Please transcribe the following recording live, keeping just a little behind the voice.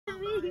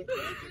This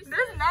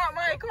is not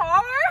my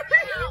car.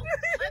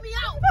 Let me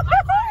out. My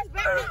car is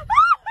back.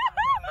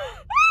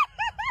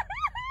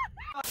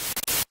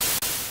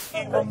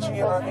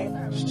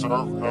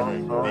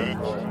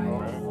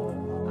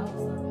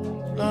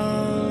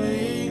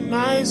 Lonely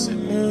nights in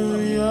New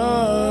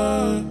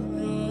York,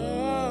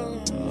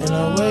 and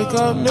I wake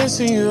up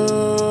missing you.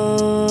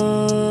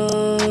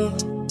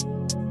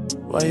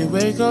 Why you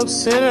wake up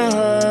sitting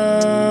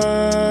her?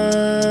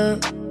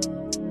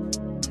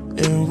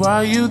 And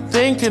why you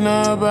thinking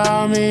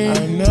about me?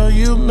 I know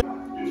you.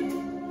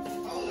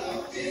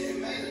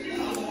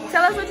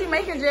 Tell us what you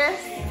making, Jess.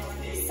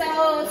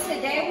 So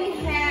today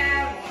we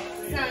have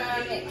some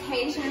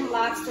Cajun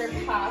lobster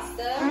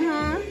pasta.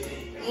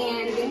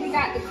 And then we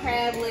got the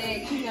crab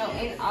legs, you know,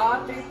 in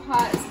all 3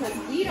 pots because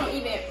we don't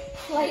even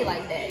play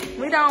like that.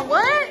 We don't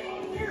what?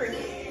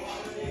 Period.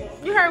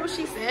 You heard what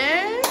she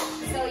said?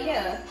 So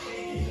yeah,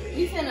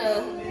 we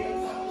finna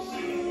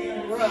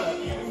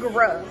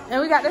Grub.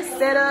 And we got the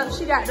setup.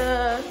 She got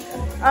the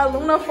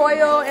aluminum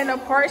foil and the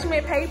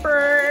parchment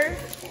paper.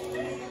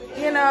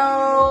 You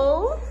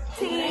know,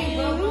 team.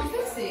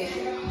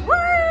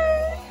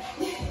 What?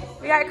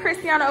 We got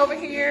Christiana over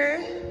here.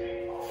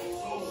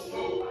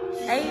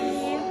 Hey.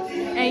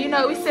 And you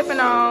know we sipping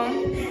on.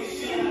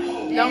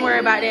 Don't worry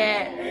about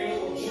that.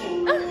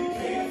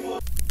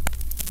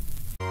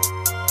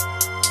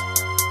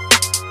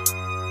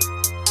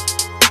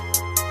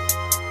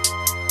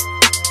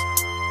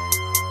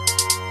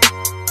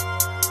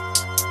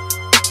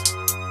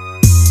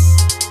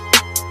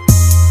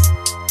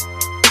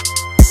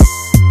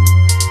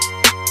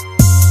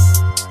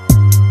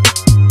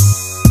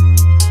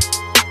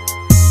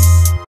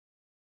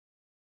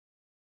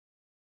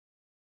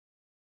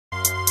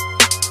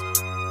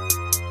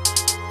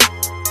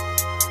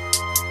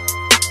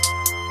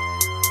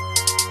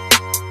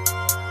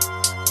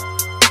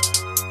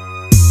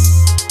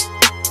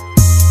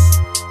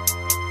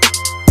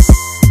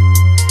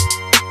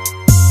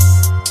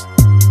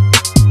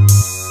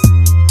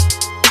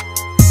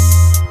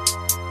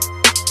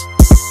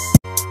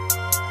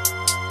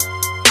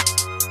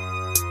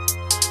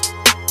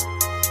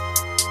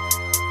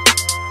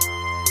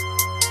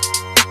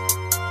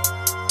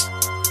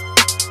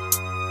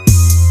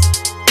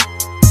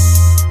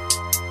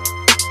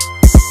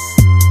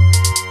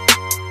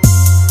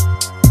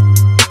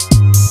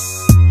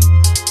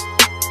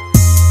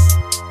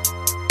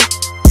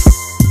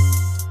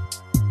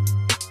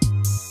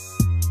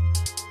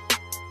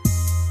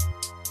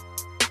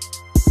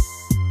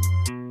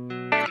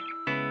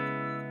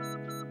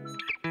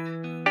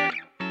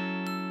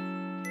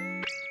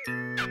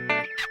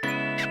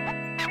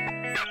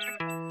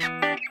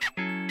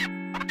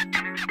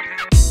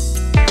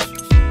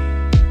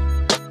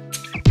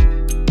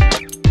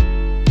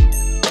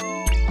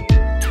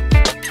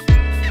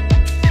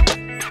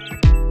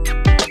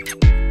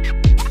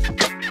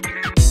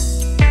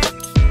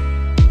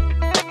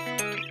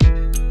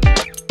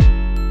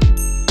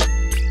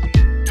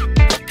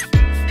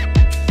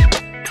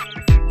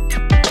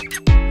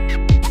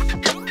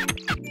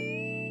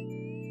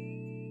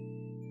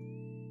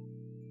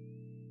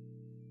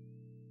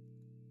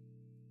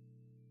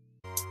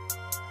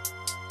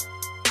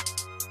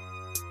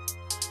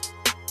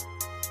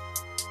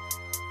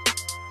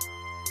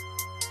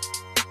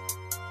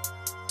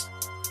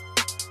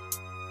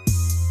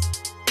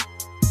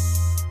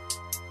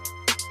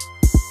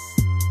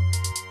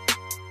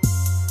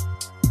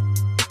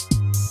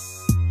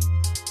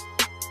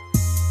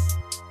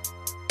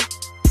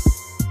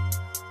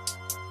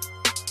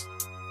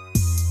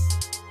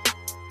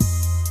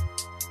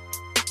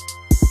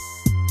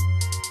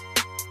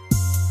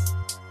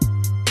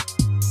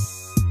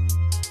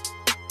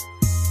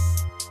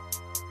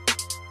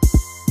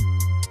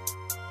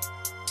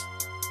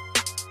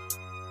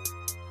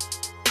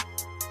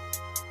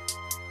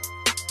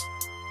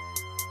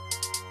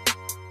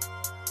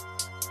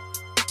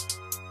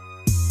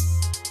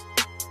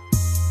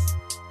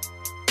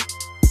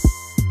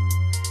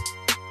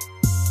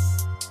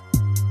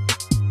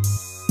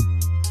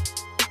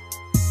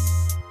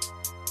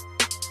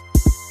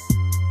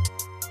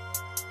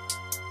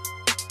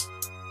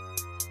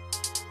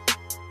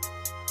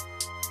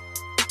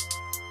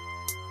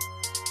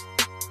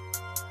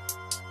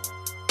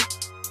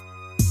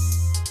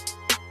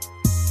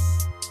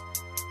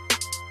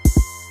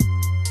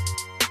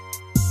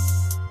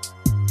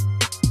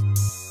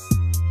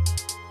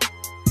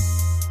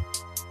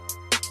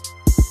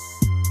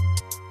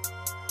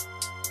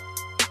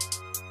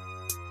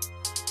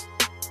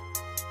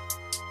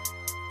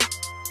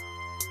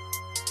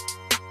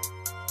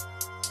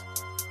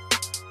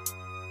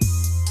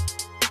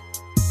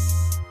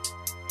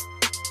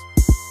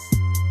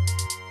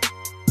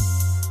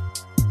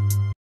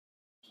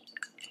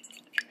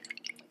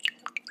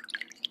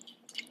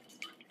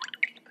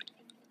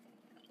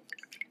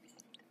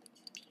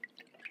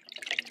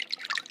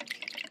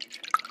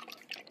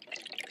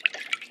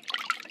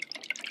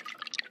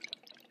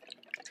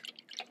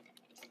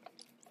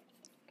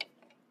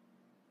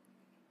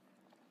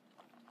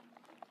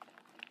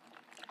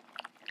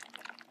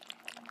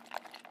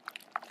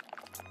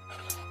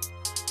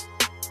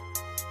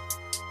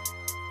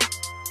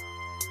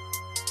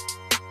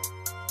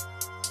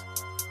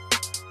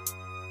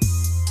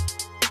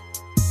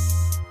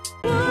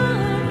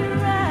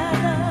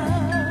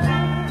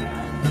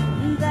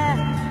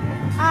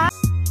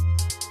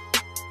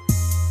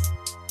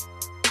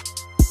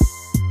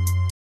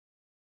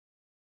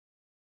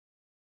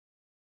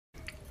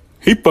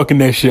 He fucking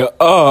that shit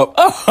up.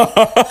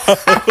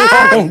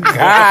 Oh,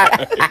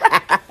 God.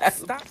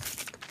 Stop.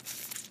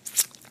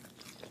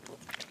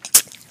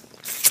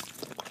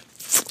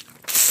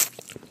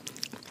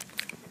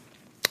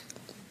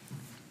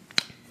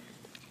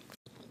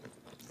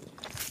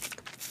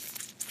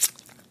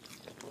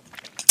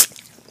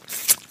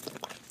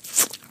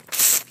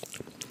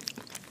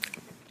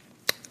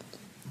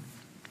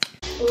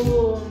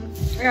 Ooh,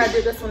 I gotta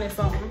do this one in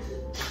something.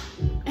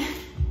 I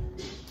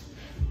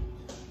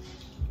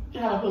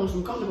gotta put on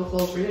some comfortable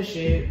clothes for this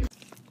shit.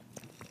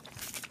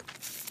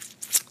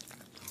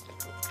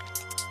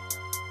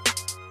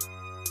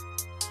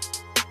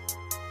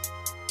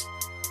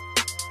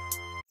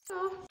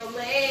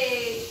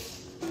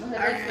 Legs.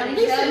 I'm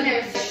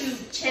just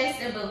shoot chest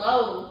and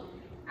below.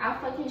 I'll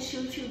fucking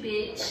shoot you,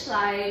 bitch.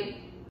 Like.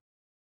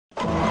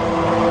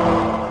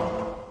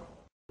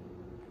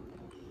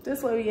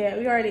 This where we at.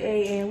 We already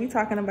ate and we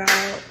talking about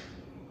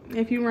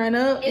if you run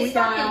up, It's we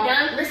fucking got.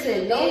 done.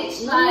 Listen,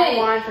 bitch. no more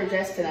wine for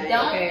Jess tonight.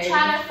 Don't okay?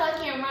 try to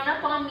fucking run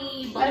up on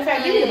me. Matter of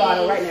fact, give me the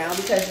bottle right now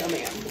because, oh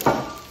man.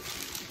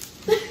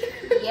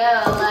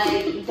 Yeah,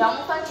 like,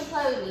 don't fucking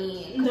play with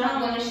me. Cause I'm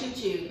gonna shoot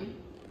you.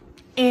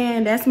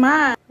 And that's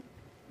mine.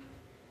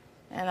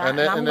 And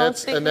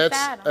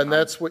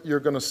that's what you're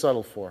going to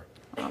settle for.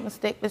 I'm gonna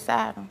stick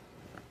beside him.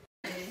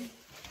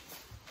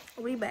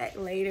 We back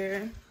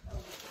later.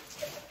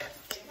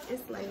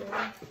 It's later.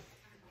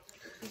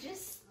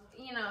 Just,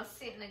 you know,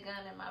 sitting a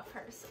gun in my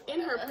purse. In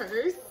her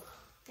purse.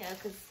 Yeah,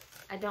 because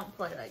I don't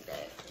play like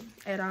that.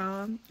 At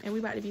all. And we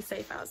about to be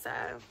safe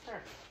outside.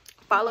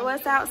 Follow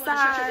us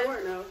outside.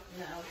 No.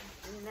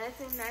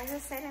 Nothing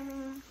nice say to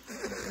me.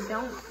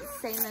 Don't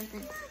say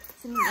nothing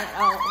to me at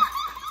all.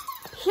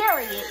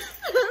 Period.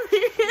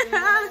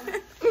 I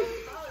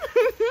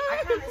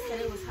kind of said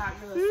it was hot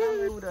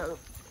girl.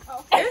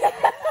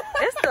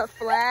 It's the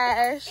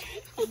flash.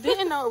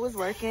 Didn't know it was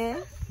working.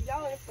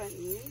 Y'all are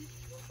funny.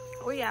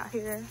 We out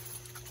here.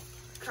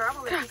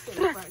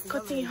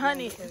 Cooking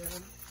honey.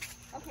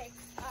 Okay.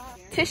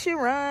 Tissue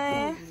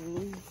run.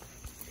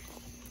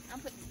 I'm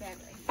putting this bag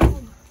right.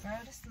 Girl,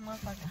 this is the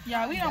motherfucking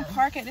Yeah, we don't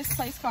park at this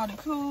place called the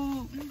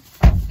Coop.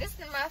 This is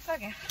the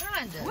motherfucking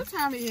Honda. What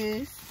time it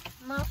is?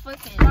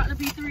 Motherfucking. About to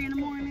be 3 in the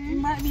morning. It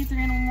might be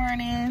 3 in the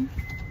morning.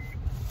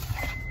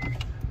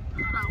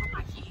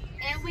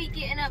 And we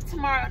getting up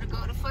tomorrow to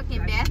go to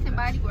fucking Bath and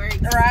Body Works.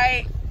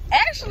 Right.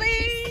 Actually.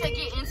 To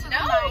get into the No,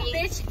 night.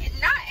 bitch.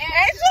 Not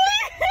actually.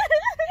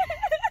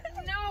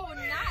 No,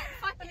 not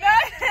fucking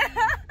actually.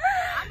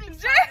 I'm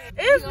excited.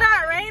 It's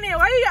not raining.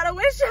 Why you got a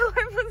windshield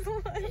wipers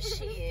on?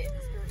 Shit.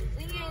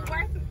 We ain't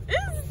working.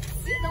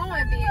 It's We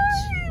going, bitch.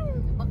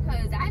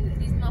 Because I need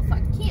these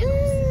motherfucking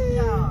candles.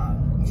 Y'all,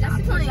 just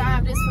to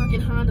drive this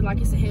fucking Honda like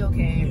it's a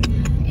Hellcat.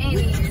 And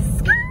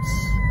it's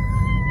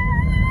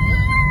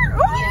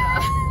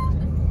yeah.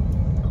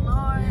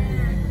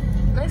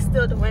 Lord. Let's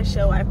steal the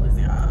windshield wipers,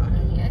 y'all.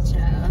 Yeah,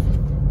 child.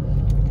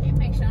 Can't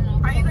make sure no.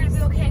 Are you gonna be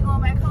okay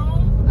going back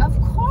home? Of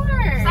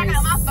course. I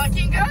got my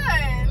fucking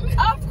gun.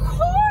 Of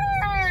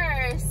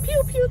course.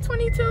 Pew pew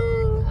 22.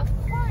 Of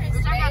course.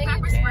 Bitch, I got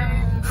pepper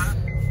spray.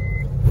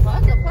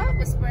 Fuck a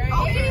pepper spray.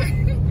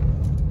 Okay.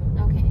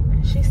 Okay.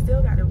 She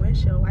still got the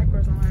windshield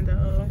wipers on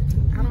though.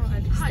 I don't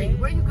understand. Honey,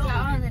 where you going?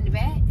 Y'all in the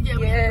back? Yeah,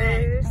 we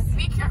Yes. in the back.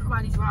 Be careful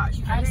by these rocks.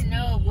 You I can't didn't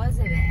know it was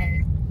a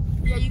bag.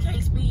 Yeah, you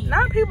can't speed.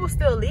 Not people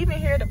still leaving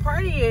here. The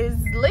party is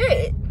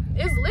lit.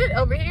 It's lit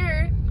over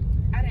here.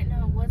 I didn't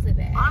know it was a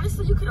bag.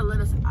 Honestly, you could have let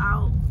us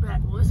out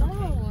back. Well, it's okay.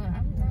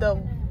 I'm The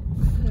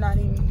not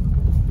even.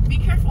 Be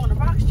careful on the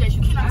rocks, Jess.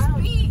 You cannot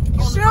speed.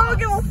 She don't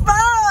give a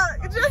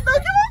fuck. Just don't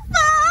give a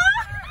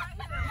fuck.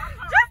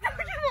 Just don't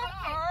give a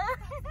fuck.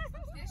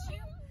 This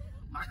you?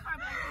 My car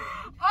back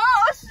here.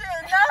 Oh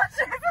shit! No, that's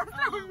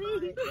not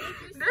me.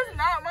 This is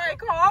not my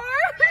car.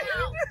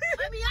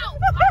 Let me out.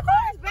 My car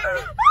is back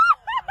here.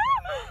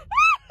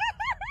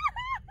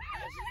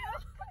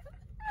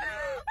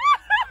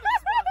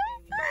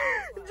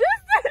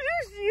 Just that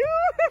it's you.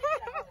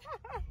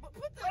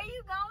 Where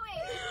you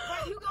going?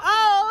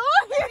 Oh.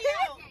 Okay.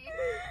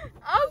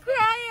 I'm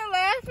crying,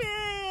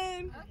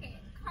 laughing. Okay.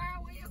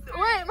 Carl, where you going?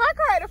 Wait, my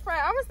car at the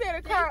front. I'm gonna stay in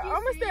the car.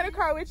 I'm gonna stay in the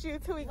car with you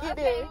till we get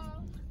Okay. there.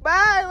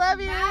 Bye, love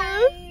you.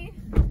 Bye.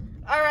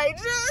 All right,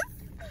 just.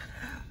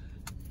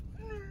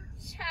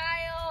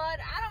 Child,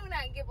 I do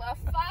not give a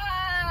fuck.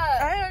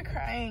 I am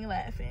crying,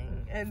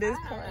 laughing at this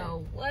I point. don't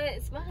know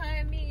what's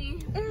behind me.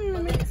 But Mm.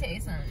 let me tell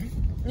you something.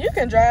 You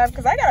can drive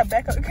because I got a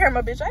backup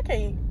camera, bitch. I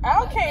can't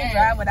Okay.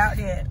 drive without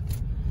that.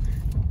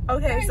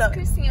 Okay, Where's so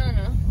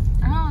Christiana?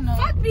 I don't know.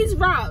 Fuck these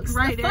rocks.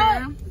 Right The there.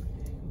 fuck?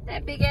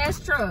 That big ass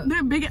truck.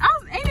 They're big.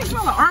 Ain't it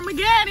called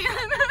Armageddon?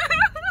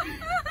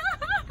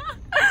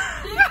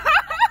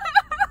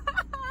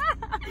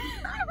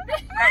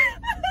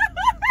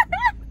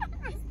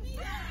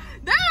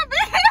 That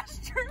big ass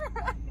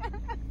truck.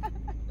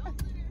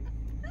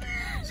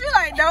 She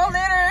like, don't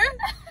litter.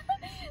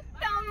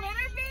 Don't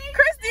litter me.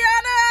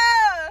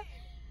 Christiana,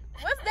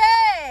 what's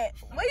that?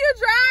 Where you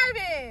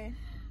driving?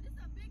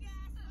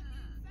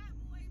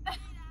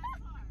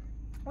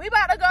 We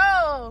about to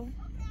go.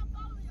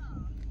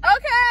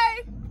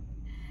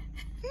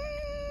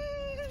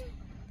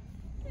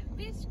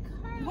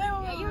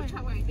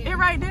 It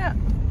right there.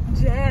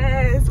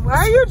 Jess, why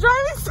are you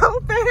driving so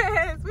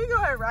fast? We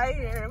going right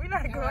here. We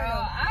not going nowhere.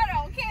 I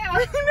don't care. We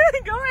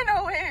not going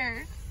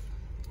nowhere.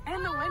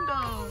 And the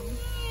windows.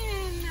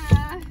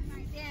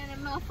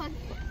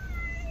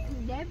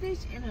 That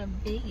bitch in a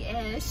big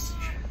ass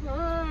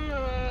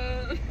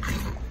truck.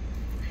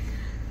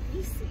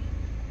 You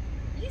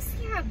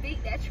see how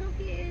big that truck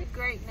is?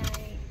 Great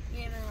night,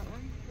 you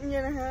know.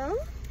 You know?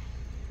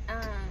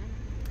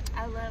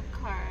 I love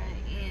Cara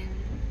and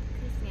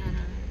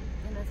Christiana,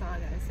 and that's all I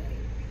gotta say.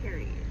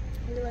 Period.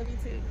 We love you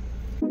too.